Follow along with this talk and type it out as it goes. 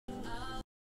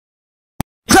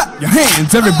your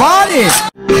hands, everybody.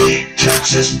 Big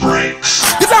Texas Breaks.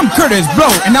 Cause I'm Curtis Blow,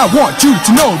 and I want you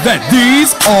to know that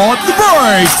these are the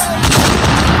breaks.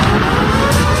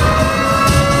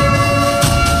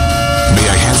 May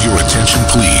I have your attention,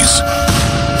 please?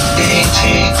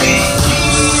 BTB.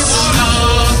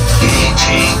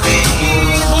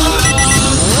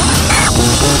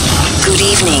 Good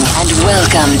evening and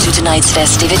welcome to tonight's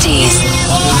festivities.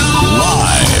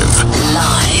 Live.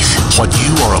 Live. What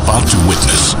you are about to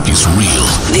witness is real.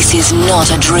 This is not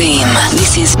a dream.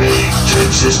 This is Big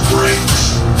Texas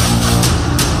Breaks.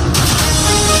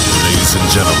 Ladies and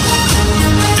gentlemen,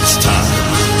 it's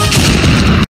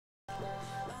time.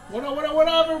 What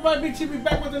up, everybody? BTB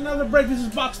back with another break. This is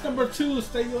box number 2.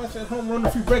 Stay US at home, run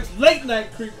a few breaks, late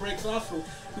night creek breaks. Also,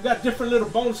 we got different little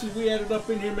bonuses we added up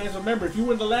in here, man. So remember, if you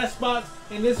win the last box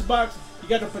in this box, you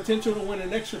got the potential to win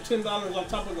an extra $10 on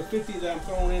top of the $50 that I'm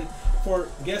throwing in for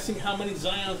guessing how many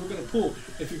Zions we're gonna pull.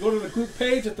 If you go to the group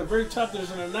page at the very top,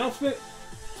 there's an announcement.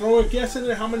 Throw a guess in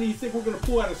there. How many you think we're gonna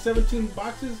pull out of 17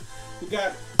 boxes? We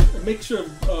got a mixture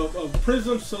of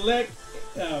Prizm Select,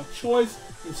 Choice,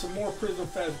 and some more Prizm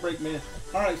Fast Break, man.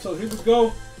 All right, so here we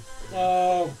go.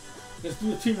 Let's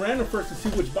do a team random first and see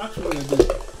which box we're gonna do.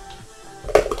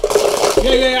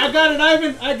 Yeah, I got it,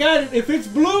 Ivan. I got it. If it's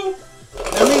blue,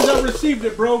 that means I received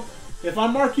it, bro. If I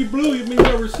mark you blue, it means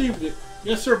I received it.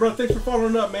 Yes, sir, bro. Thanks for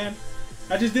following up, man.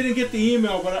 I just didn't get the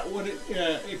email, but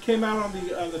it came out on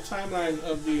the timeline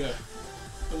of the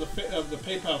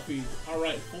PayPal feed. All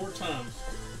right, 4 times.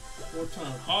 4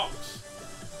 times. Hawks.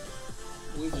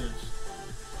 Wizards.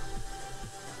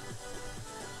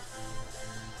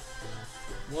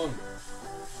 1,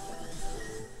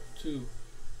 2,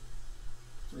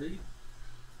 3,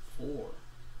 4.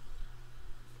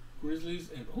 Grizzlies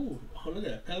and oh, look at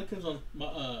that. Pelicans on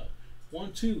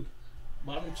 1, 2,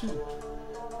 bottom 2. All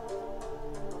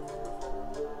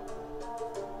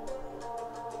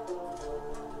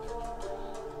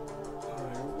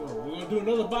right, here we go. We're gonna do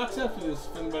another box after this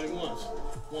if anybody wants.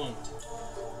 1.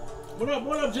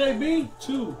 What up, JB?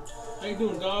 2. How you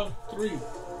doing, dog? 3,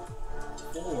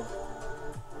 4.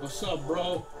 What's up,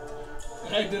 bro?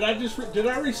 Hey, did I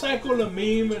recycle a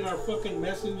meme in our fucking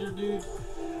messenger, dude?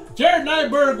 Jared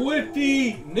Nyberg with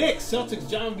the Knicks, Celtics,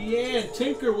 John Bian,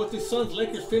 Tinker with the Suns,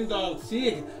 Lakers, Findog,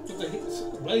 Sig with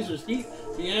the Blazers, Heat,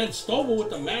 Bian, Stovall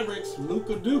with the Mavericks,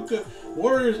 Luka Duka,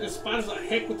 Warriors, Espada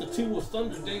Heck with the T-Wolves,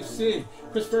 Thunder, Dave Sig,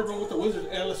 Chris Fairburn with the Wizards,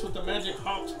 Ellis with the Magic,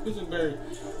 Hawks, Quisenberry,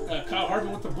 Kyle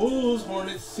Harvin with the Bulls,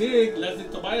 Hornets, Sig, Leslie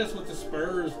Tobias with the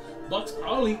Spurs, Bucks,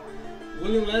 Ollie,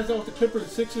 William Lansdowne with the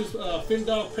Clippers, Sixers,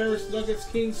 Findog, Paris, Nuggets,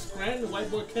 Kings, Scranton, White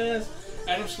Boy Cavs,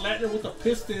 Adam Schlatner with the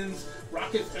Pistons,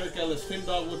 Rockets, Eric Ellis,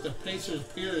 Findog with the Pacers,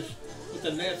 Pierce with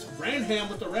the Nets, Branham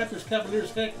with the Raptors,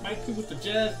 Cavaliers, Heck, Mike P with the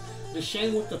Jazz,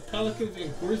 Deshane with the Pelicans,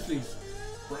 and Grizzlies.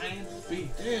 Brian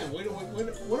B. Damn, what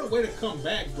a way to come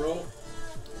back, bro.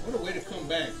 What a way to come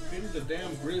back. Getting the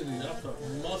damn Grizzlies off the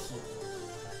muscle.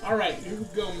 All right, here we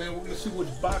go, man. We're going to see which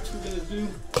box we're going to do.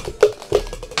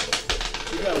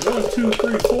 We got 1, 2,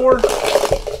 3, 4.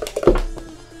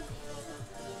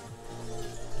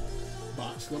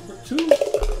 Box number 2.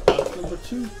 Box number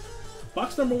 2.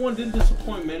 Box number 1 didn't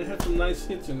disappoint, man. It had some nice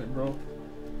hits in it, bro.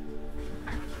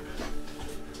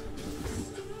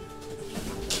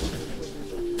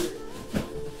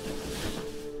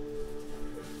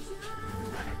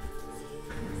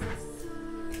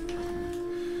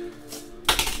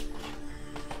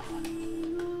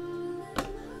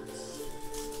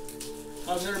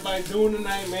 How's everybody doing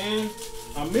tonight, man?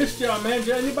 I missed y'all, man.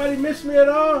 Did anybody miss me at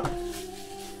all?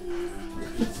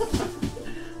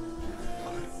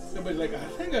 Everybody's like, I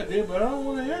think I did, but I don't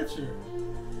want to answer.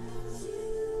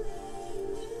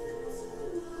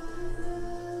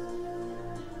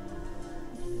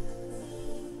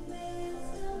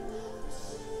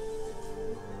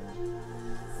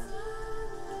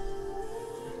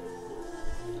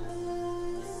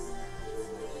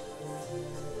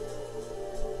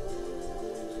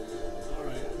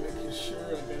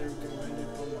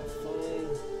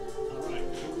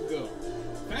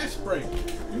 Break.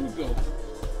 Here we go.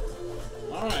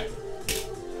 Alright,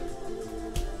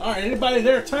 anybody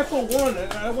there? Typo 1.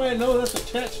 That way I know that the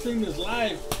chat stream is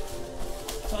live.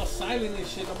 It's all silent and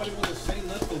shit. Nobody wants to say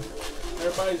nothing.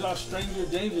 Everybody's all stranger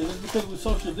danger. Just because we're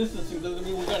social distancing doesn't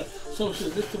mean we got to social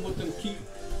distance with them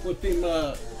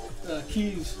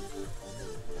keys.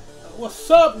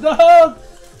 What's up, dog?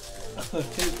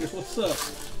 What's up?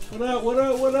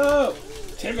 What up?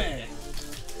 Timmy.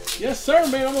 Yes, sir,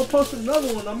 man. I'm going to post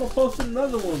another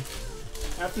one.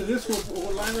 After this one,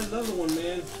 we'll line another one,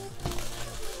 man.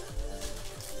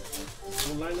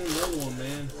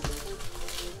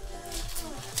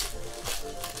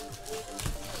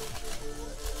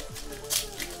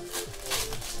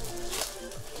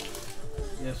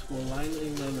 We'll line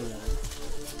another one.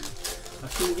 I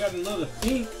see we got another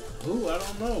pink. Ooh, I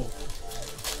don't know.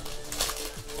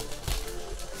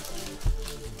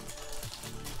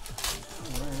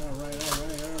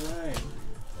 Alright.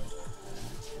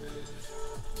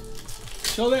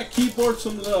 Show that keyboard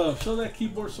some love. Show that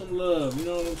keyboard some love. You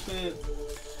know what I'm saying?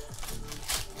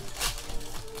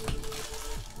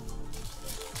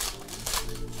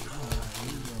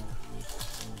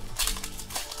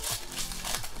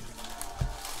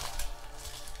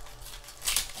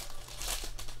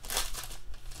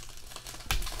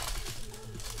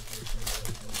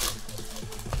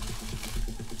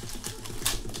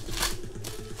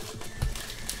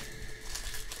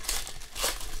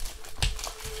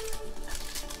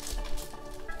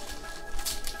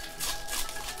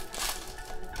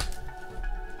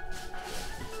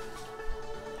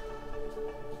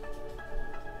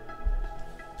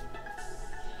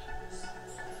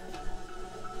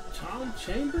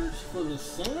 Chambers for the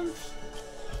Suns?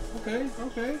 Okay.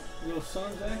 Little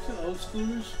Suns action, old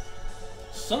schoolers.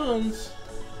 Suns.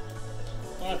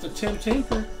 Oh, that's a Tim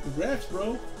Tinker. Congrats,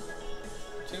 bro.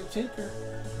 Tim Tinker.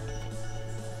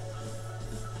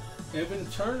 Evan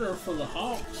Turner for the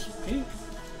Hawks. Pink.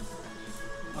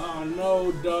 Oh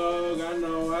no, dog. I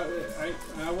know.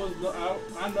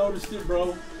 I noticed it,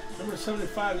 bro. Number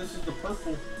 75. This is the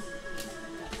purple.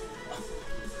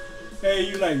 Hey,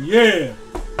 you like, yeah.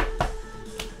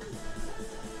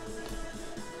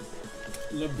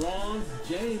 LeBron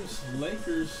James,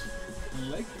 Lakers.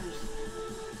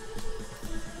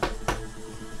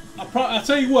 I'll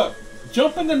tell you what.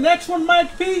 Jump in the next one,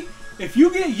 Mike P. If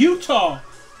you get Utah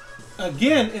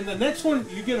again in the next one,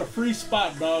 you get a free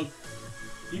spot, dog.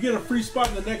 You get a free spot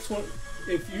in the next one.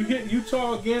 If you hit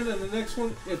Utah again in the next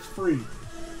one, it's free.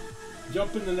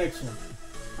 Jump in the next one.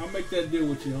 I'll make that deal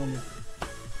with you, homie.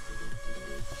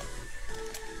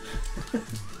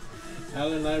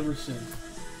 Allen Iverson.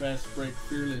 Fast break,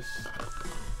 fearless.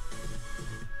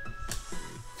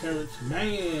 Terrence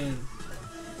Mann.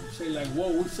 We say like,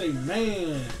 whoa, we say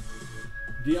man.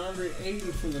 DeAndre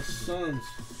Ayton for the Suns.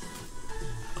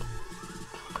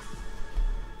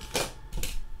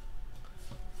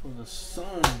 For the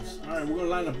Suns. Alright, we're going to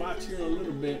line the box here in a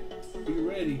little bit. Be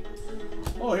ready.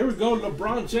 Oh, here we go.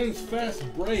 LeBron James fast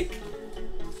break.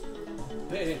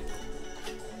 Bet.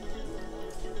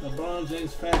 LeBron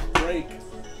James fast break.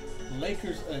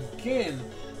 Lakers again.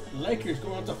 Lakers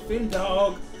going out to Finn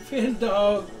Dog.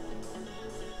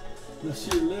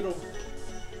 Nasir Little.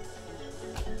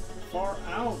 Far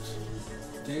out.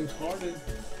 James Harden.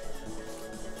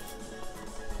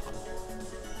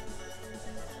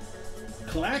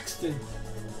 Claxton.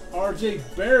 RJ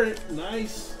Barrett.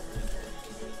 Nice.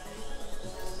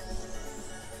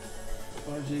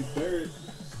 RJ Barrett.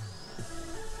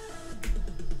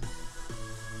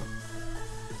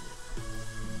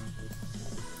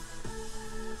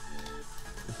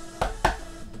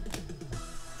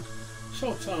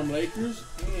 Showtime Lakers,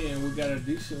 and we got a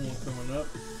decent one coming up.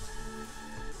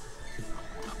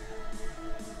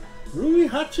 Rui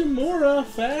Hachimura,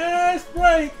 fast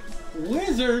break.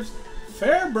 Wizards,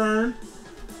 Fairburn.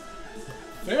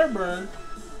 Remember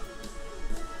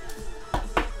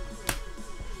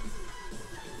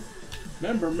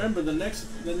the next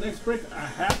break. I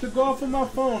have to go off of my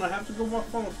phone.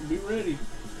 So be ready.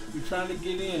 You're trying to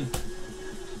get in.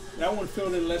 That one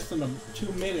filled in less than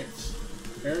 2 minutes.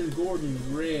 Aaron Gordon,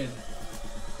 red.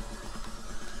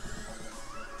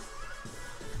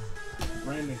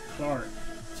 Brandon Clark,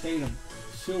 Tatum,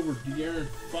 silver, De'Aaron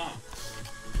Fox.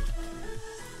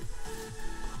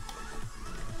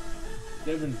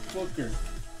 Devin Booker.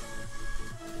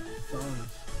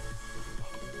 Suns.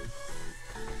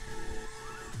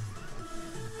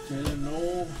 Jalen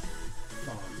Noel.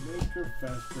 Von Maker,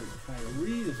 fast break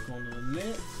Kyrie. That's going to the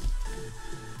Nets.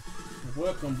 You're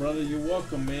welcome, brother. You're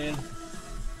welcome, man.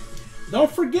 Don't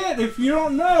forget, if you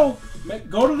don't know,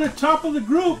 go to the top of the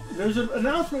group. There's an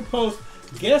announcement post.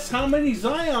 Guess how many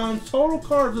Zion, total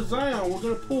cards of Zion, we're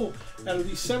going to pull out of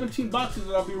these 17 boxes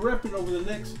that I'll be repping over the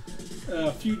next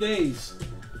few days.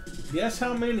 Guess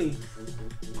how many?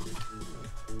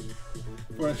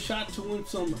 For a shot to win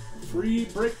some free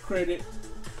break credit.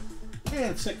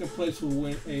 And second place will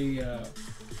win a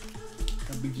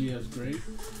BGS grade.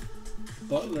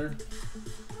 Butler.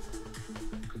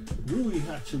 Rui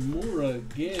Hachimura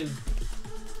again.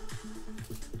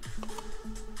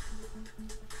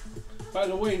 By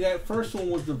the way, that first one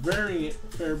was the variant,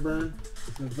 Fairburn.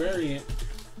 The variant.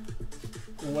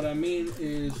 And what I mean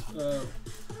is,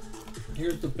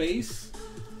 here's the base,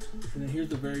 and then here's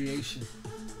the variation.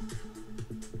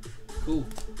 Cool.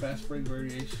 Fast break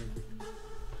variation.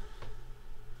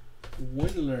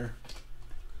 Windler.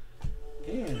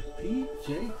 And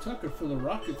P.J. Tucker for the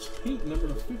Rockets, pink, number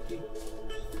to 50.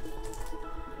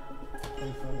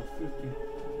 25 of 50.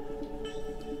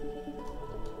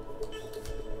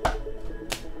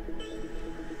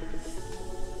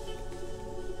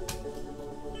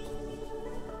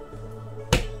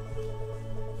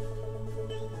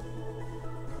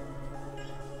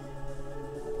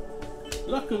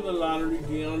 Luck of the lottery,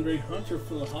 DeAndre Hunter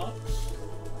for the Hawks.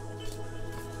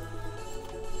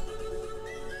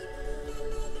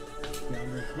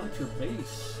 DeAndre Hunter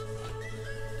base.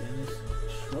 Dennis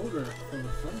Schroeder for the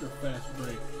Thunder fast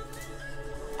break.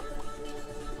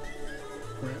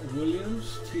 Grant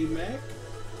Williams, T-Mac.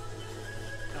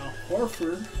 Al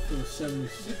Horford for the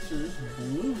 76ers,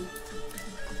 blue.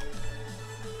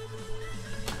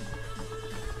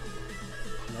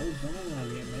 No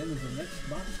Zion yet, man. Is the next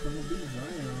box going to be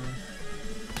Zion?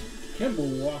 Kemba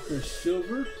Walker,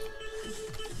 silver.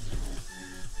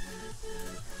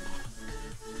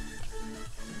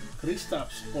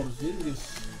 Kristaps Porzingis.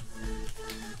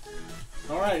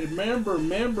 Alright,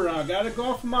 remember, I gotta go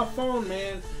off of my phone,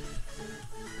 man.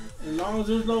 As long as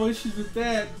there's no issues with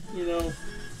that, you know,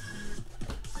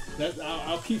 that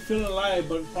I'll keep feeling alive.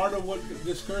 But part of what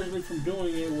discouraged me from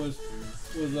doing it was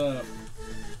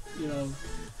you know,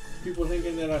 people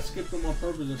thinking that I skipped them on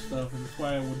purpose and stuff, and that's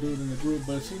why I will do it in the group.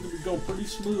 But it seems to be going pretty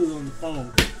smooth on the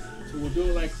phone, so we'll do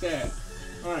it like that.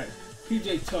 Alright,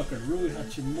 P.J. Tucker, Rui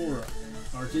Hachimura,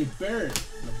 R.J. Barrett,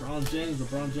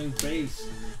 LeBron James base.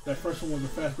 That first one was a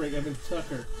fast break. Evan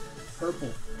Tucker, purple,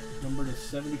 number to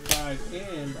 75,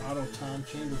 and auto Tom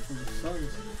Chambers for the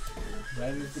Suns.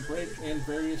 That is the break, and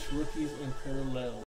various rookies in parallel.